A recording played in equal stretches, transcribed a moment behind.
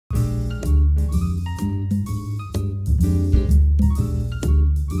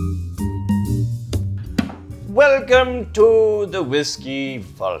welcome to the Whiskey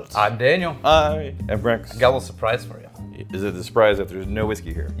Vault. I'm Daniel. I am Rex. I got a little surprise for you. Is it the surprise that there's no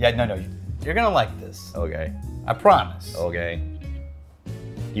whiskey here? Yeah, no, you're gonna like this. Okay. I promise. Okay.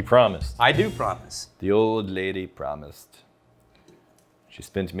 He promised. I do promise. The old lady promised. She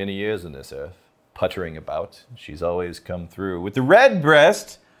spent many years on this earth, puttering about. She's always come through with the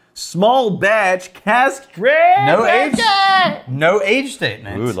Redbreast small batch cask strength. No age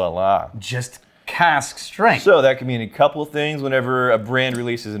statement. Ooh la la. Just cask strength. So that can mean a couple things whenever a brand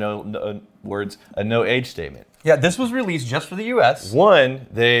releases a no age statement. Yeah, this was released just for the U.S. One,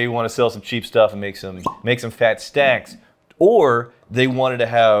 they want to sell some cheap stuff and make some fat stacks, or they wanted to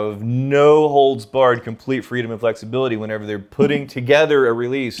have no holds barred, complete freedom and flexibility whenever they're putting together a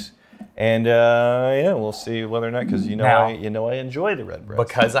release. And yeah, we'll see whether or not, because I enjoy the Redbreast.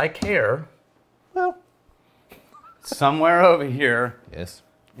 Because I care. Well, somewhere over here. yes.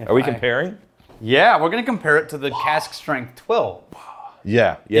 Are we comparing? Yeah, we're gonna compare it to the Cask Strength 12.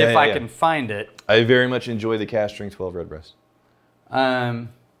 Yeah. If I can find it. I very much enjoy the Cask Strength 12 Redbreast.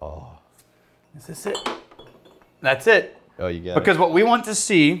 Is this it? That's it. Oh, you got Because what we want to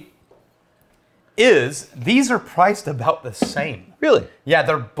see is these are priced about the same. Really? Yeah,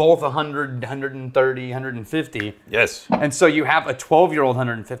 they're both 100, 130, 150. Yes. And so you have a 12-year-old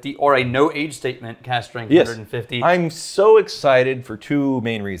 150 or a no age statement cask strength 150. I'm so excited for two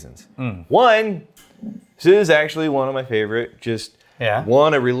main reasons. One, this is actually one of my favorite, just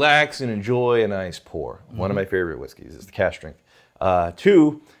want to relax and enjoy a nice pour. One of my favorite whiskeys is the cask strength.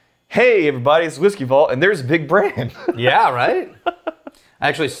 Two, hey everybody, it's Whiskey Vault and there's a big brand. Yeah, right? I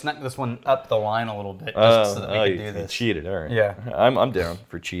actually snuck this one up the line a little bit just so that we could do this. You cheated, all right. Yeah. I'm down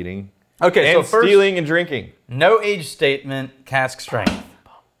for cheating. Okay, and so first, stealing and drinking. No age statement, cask strength.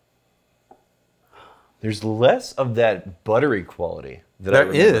 There's less of that buttery quality that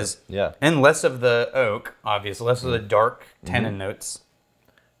There is. Yeah. And less of the oak, obviously, less of the dark tannin notes.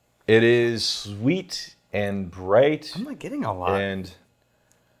 It is sweet and bright. I'm not getting a lot. And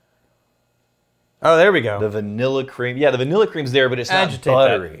oh, there we go. the vanilla cream. Yeah, the vanilla cream's there, but it's not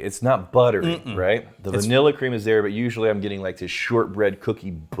buttery. It's not buttery, right? The vanilla cream is there, but usually I'm getting like this shortbread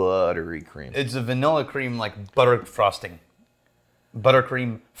cookie buttery cream. It's a vanilla cream like butter frosting.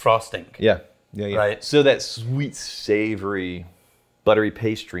 Buttercream frosting. Yeah. Right. So that sweet, savory, buttery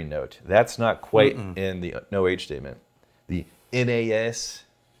pastry note, that's not quite in the no age statement. The NAS.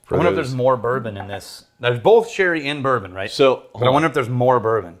 I wonder if there's more bourbon in this. There's both sherry and bourbon, right? So, but I wonder if there's more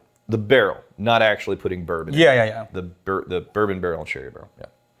bourbon. The barrel, not actually putting bourbon in. Yeah. The bourbon barrel and sherry barrel, yeah.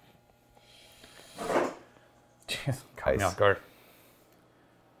 Jeez, caught me off guard.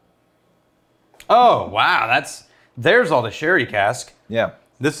 Oh, wow, there's all the sherry cask. Yeah.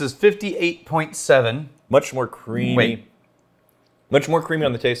 This is 58.7. Much more creamy. Wait. Much more creamy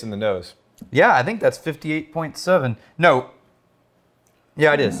on the taste than the nose. Yeah, I think that's 58.7. No.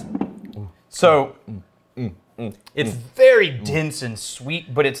 Yeah, it is. So, it's very dense and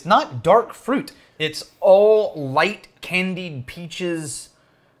sweet, but it's not dark fruit. It's all light candied peaches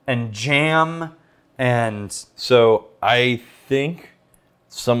and jam and... So I think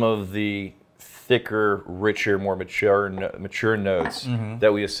some of the thicker, richer, more mature notes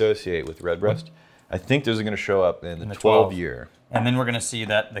that we associate with Redbreast, I think those are going to show up in the 12 year. And then we're going to see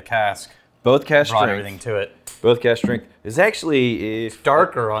that the cask both cask brought strength, everything to it. Both cask strength is actually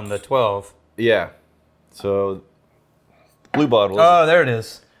darker on the 12. Yeah. So blue bottle. Oh, there it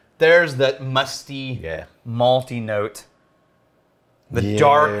is. There's that musty, malty note. The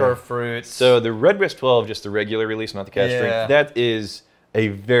darker fruits. So the Redbreast 12, just the regular release, not the cask strength, that is a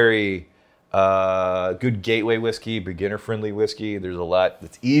very good gateway whiskey, beginner-friendly whiskey. There's a lot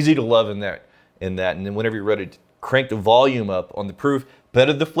that's easy to love in that. And then whenever you're ready to crank the volume up on the proof,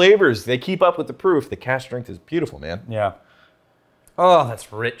 better the flavors. They keep up with the proof. The cask strength is beautiful, man. Yeah. Oh,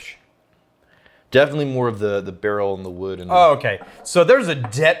 that's rich. Definitely more of the barrel and the wood. And oh, okay. So there's a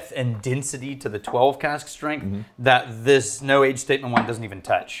depth and density to the 12 cask strength that this no age statement one doesn't even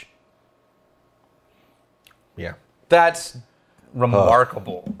touch. Yeah. That's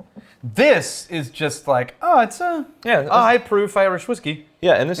remarkable. This is just like, oh, it's a high proof Irish whiskey.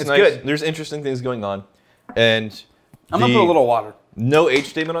 Yeah, and this is it's nice. good. There's interesting things going on. And I'm gonna put a little water. No age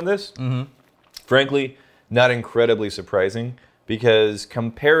statement on this, frankly, not incredibly surprising, because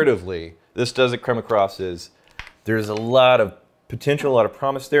comparatively, this doesn't come across as there's a lot of potential, a lot of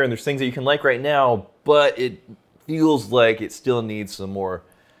promise there, and there's things that you can like right now, but it feels like it still needs some more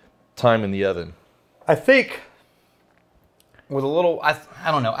time in the oven. I think with a little, I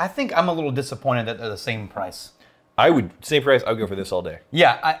don't know, I think I'm a little disappointed that they're the same price. Same price, I would go for this all day.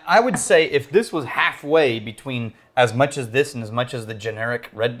 Yeah, I would say if this was halfway between as much as this and as much as the generic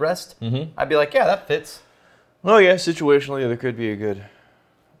Redbreast, I'd be like, yeah, that fits. Oh yeah, situationally there could be a good.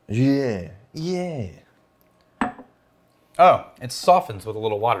 Yeah. Oh, it softens with a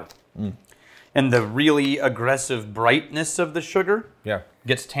little water. And the really aggressive brightness of the sugar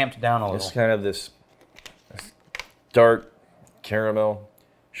gets tamped down a little. It's kind of this dark caramel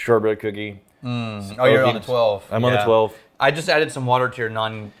shortbread cookie. Oh, you're on the 12. I'm on the 12. I just added some water to your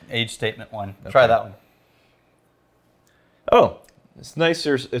non-age statement one. Okay. Try that one. Oh, it's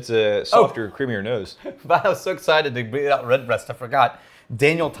nicer. It's a softer, creamier nose. But I was so excited to beat out Redbreast, I forgot.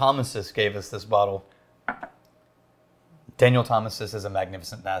 Daniel Thomasis gave us this bottle. Daniel Thomasis is a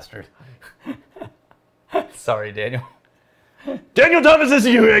magnificent bastard. Sorry, Daniel. Daniel Thomas is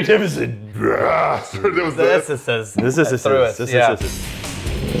you magnificent. This says.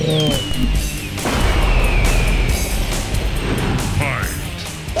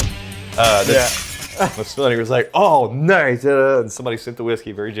 What's funny was like, oh, nice. And somebody sent the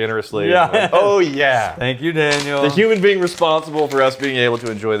whiskey very generously. Yeah. Like, oh, yeah. Thank you, Daniel. The human being responsible for us being able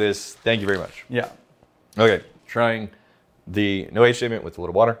to enjoy this. Thank you very much. Yeah. Okay, trying the no age statement with a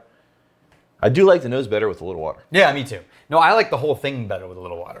little water. I do like the nose better with a little water. Yeah, me too. No, I like the whole thing better with a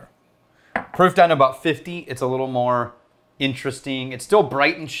little water. Proof down to about 50. It's a little more interesting. It's still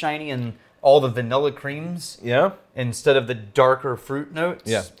bright and shiny and all the vanilla creams. Yeah. Instead of the darker fruit notes.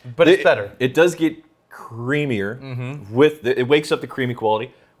 Yeah. But it's better. It does get creamier with it wakes up the creamy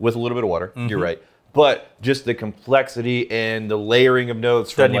quality with a little bit of water. You're right. But just the complexity and the layering of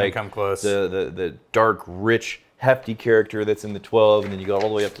notes from Doesn't even come close. The dark, rich, hefty character that's in the 12, and then you go all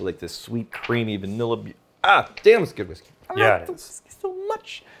the way up to like this sweet, creamy vanilla. Damn, it's good whiskey. I like the whiskey so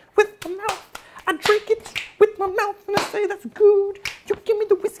much with my mouth. I drink it with my mouth and I say that's good. You give me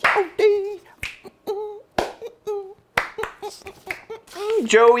the whiskey all day.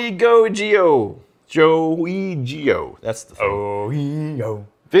 Joey Geo. That's the thing.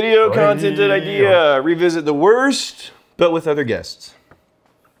 Video content idea. Revisit the worst, but with other guests.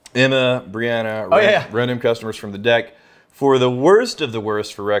 Emma, Brianna, random customers from the deck. For the worst of the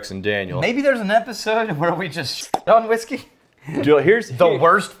worst for Rex and Daniel. Maybe there's an episode where we just on whiskey. Here's the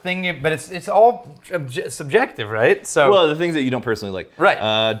worst thing, but it's all subjective, right? So well, the things that you don't personally like.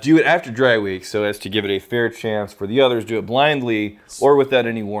 Right. Do it after dry week so as to give it a fair chance for the others. Do it blindly or without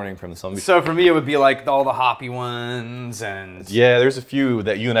any warning from the sun. So for me, it would be like all the hoppy ones and... Yeah, there's a few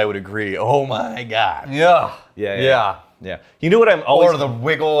that you and I would agree. Oh my God. Yeah. You know what I'm always... Or the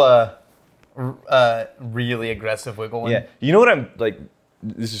wiggle, really aggressive wiggle one. Yeah. You know what I'm like,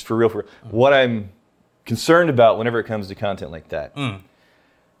 this is for real, what I'm concerned about whenever it comes to content like that.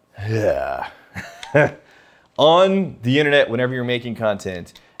 Yeah. On the internet, whenever you're making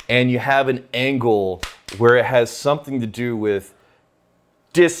content and you have an angle where it has something to do with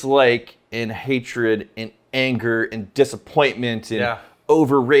dislike and hatred and anger and disappointment and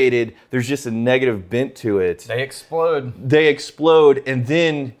overrated, there's just a negative bent to it. They explode, and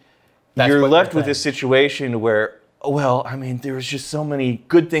then you're left with this situation where, well, I mean, there was just so many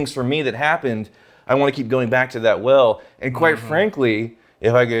good things for me that happened. I want to keep going back to that well. And quite frankly,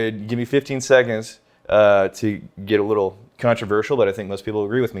 if I could give me 15 seconds to get a little controversial, but I think most people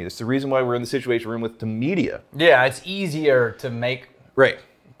agree with me. It's the reason why we're in the situation we're in with the media. Yeah, it's easier to make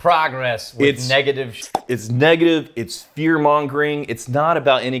progress with negative. It's negative. It's fear-mongering. It's not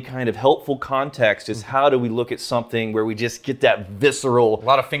about any kind of helpful context. It's how do we look at something where we just get that visceral... A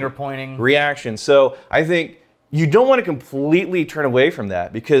lot of finger-pointing. ...reaction. So I think you don't want to completely turn away from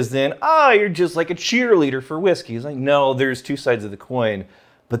that because then, you're just like a cheerleader for whiskey. It's like, no, there's two sides of the coin.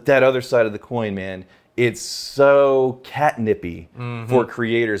 But that other side of the coin, man, it's so catnippy for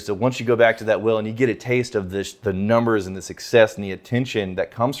creators. So once you go back to that well and you get a taste of the numbers and the success and the attention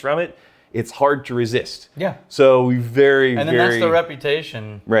that comes from it, it's hard to resist. Yeah. So we And then that's the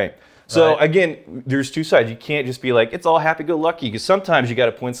reputation. Right. So again, there's two sides. You can't just be like, it's all happy-go-lucky, because sometimes you got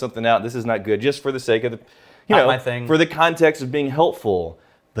to point something out. This is not good, just for the sake of the... my thing. For the context of being helpful.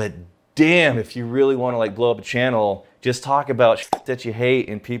 But damn, if you really want to like blow up a channel, just talk about shit that you hate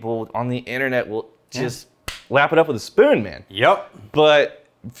and people on the internet will just lap it up with a spoon, man. Yep. But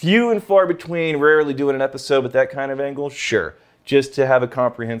few and far between, rarely doing an episode with that kind of angle, sure. Just to have a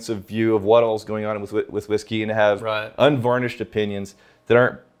comprehensive view of what all's going on with whiskey and to have unvarnished opinions that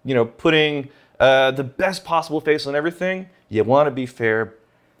aren't, putting the best possible face on everything. You want to be fair,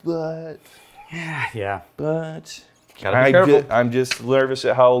 but... Yeah. But gotta be careful. I'm just nervous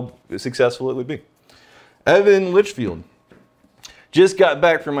at how successful it would be. Evan Litchfield. Just got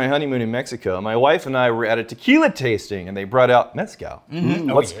back from my honeymoon in Mexico. My wife and I were at a tequila tasting, and they brought out mezcal.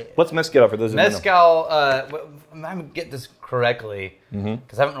 What's mezcal for those who don't know? Mezcal, I'm going to get this correctly,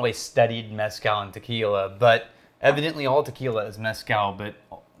 because I haven't really studied mezcal and tequila, but evidently all tequila is mezcal, but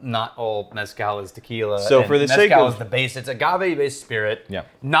not all mezcal is tequila. So and for the sake mezcal of- is the base. It's agave-based spirit. Yeah.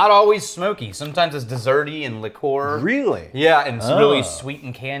 Not always smoky. Sometimes it's desserty and liqueur. Really? Yeah, and it's really sweet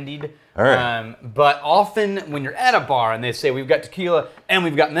and candied. All right. But often when you're at a bar and they say we've got tequila and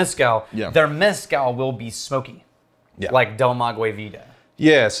we've got mezcal, their mezcal will be smoky. Yeah. Like Del Maguey Vida.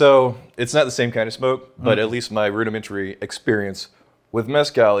 Yeah, so it's not the same kind of smoke, but at least my rudimentary experience with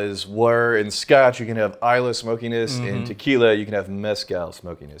mezcal is where in Scotch you can have Isla smokiness, in tequila you can have mezcal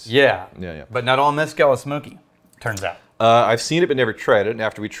smokiness. Yeah. Yeah. But not all mezcal is smoky, turns out. I've seen it but never tried it, and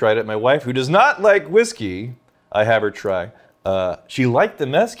after we tried it, my wife, who does not like whiskey, I have her try. She liked the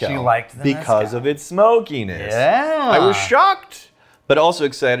mezcal. She liked the because mezcal. of its smokiness. Yeah. I was shocked, but also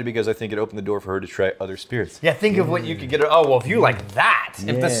excited because I think it opened the door for her to try other spirits. Yeah, think of what you could get. Oh, well, if you like that, if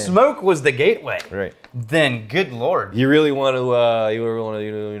the Yeah. smoke was the gateway, Right. then good Lord. You really want to,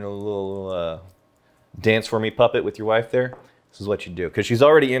 little dance for me puppet with your wife there? This is what you do. Because she's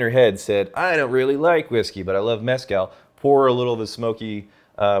already in her head said, I don't really like whiskey, but I love mezcal. Pour a little of the smoky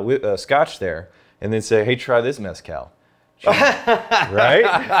scotch there, and then say, hey, try this mezcal. Right?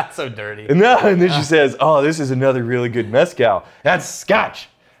 That's so dirty. No, and then she says, oh, this is another really good mezcal. That's scotch.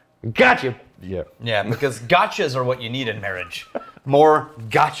 Gotcha. Yeah. Yeah, because gotchas are what you need in marriage. More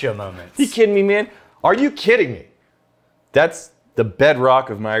gotcha moments. You kidding me, man? Are you kidding me? That's the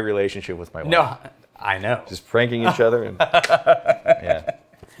bedrock of my relationship with my wife. No, I know. Just pranking each other. And, yeah.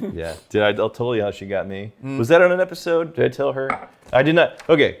 Yeah. I'll tell you how she got me. Was that on an episode? Did I tell her? I did not.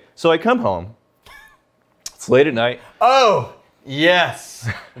 Okay, so I come home. It's late at night. Oh, yes.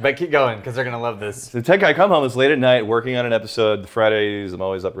 But keep going, because they're going to love this. So I come home, it's late at night, working on an episode. Fridays, I'm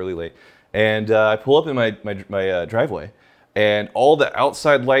always up really late. And I pull up in my driveway, and all the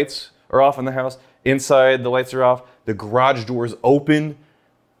outside lights are off in the house. Inside, the lights are off. The garage door's open,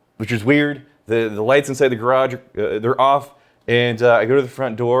 which is weird. The lights inside the garage, they're off. And I go to the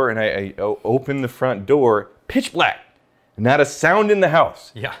front door, and I open the front door, pitch black. Not a sound in the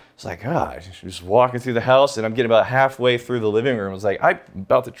house. Yeah. It's like, just walking through the house, and I'm getting about halfway through the living room. I was like, I'm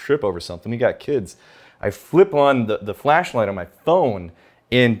about to trip over something. We got kids. I flip on the flashlight on my phone,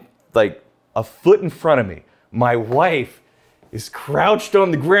 and like a foot in front of me, my wife is crouched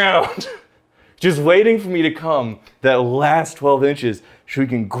on the ground, just waiting for me to come that last 12 inches so she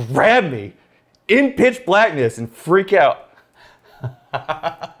can grab me in pitch blackness and freak out.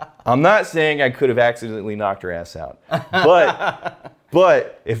 I'm not saying I could have accidentally knocked her ass out,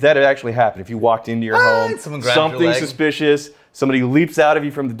 but if that had actually happened, if you walked into your home, something suspicious, somebody leaps out of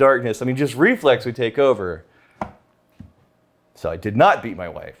you from the darkness, I mean, just reflex would take over. So I did not beat my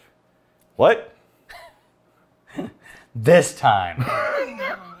wife. What? This time.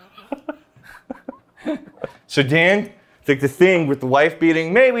 So Dan, like the thing with the wife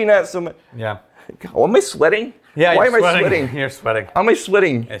beating, maybe not so much. Yeah. Oh, am I sweating? Yeah, Why you're am I sweating? You're sweating. How am I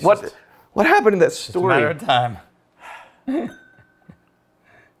sweating? It's What just- what happened in that It's a story? matter of time. You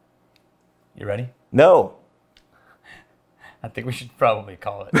ready? No. I think we should probably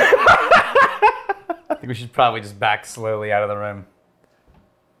call it. I think we should probably just back slowly out of the room.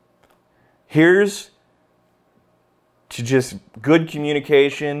 Here's to just good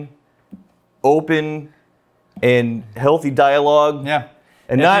communication, open and healthy dialogue. Yeah.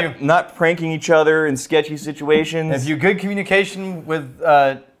 And If not pranking each other in sketchy situations. If you good communication with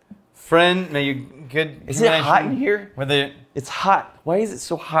friend, may you good. Is it hot in here? With it, It's hot. Why is it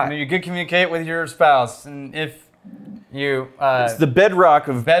so hot? may you good communicate with your spouse, and if you It's the bedrock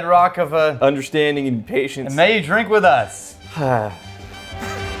of bedrock of a, understanding and patience. and may you drink with us.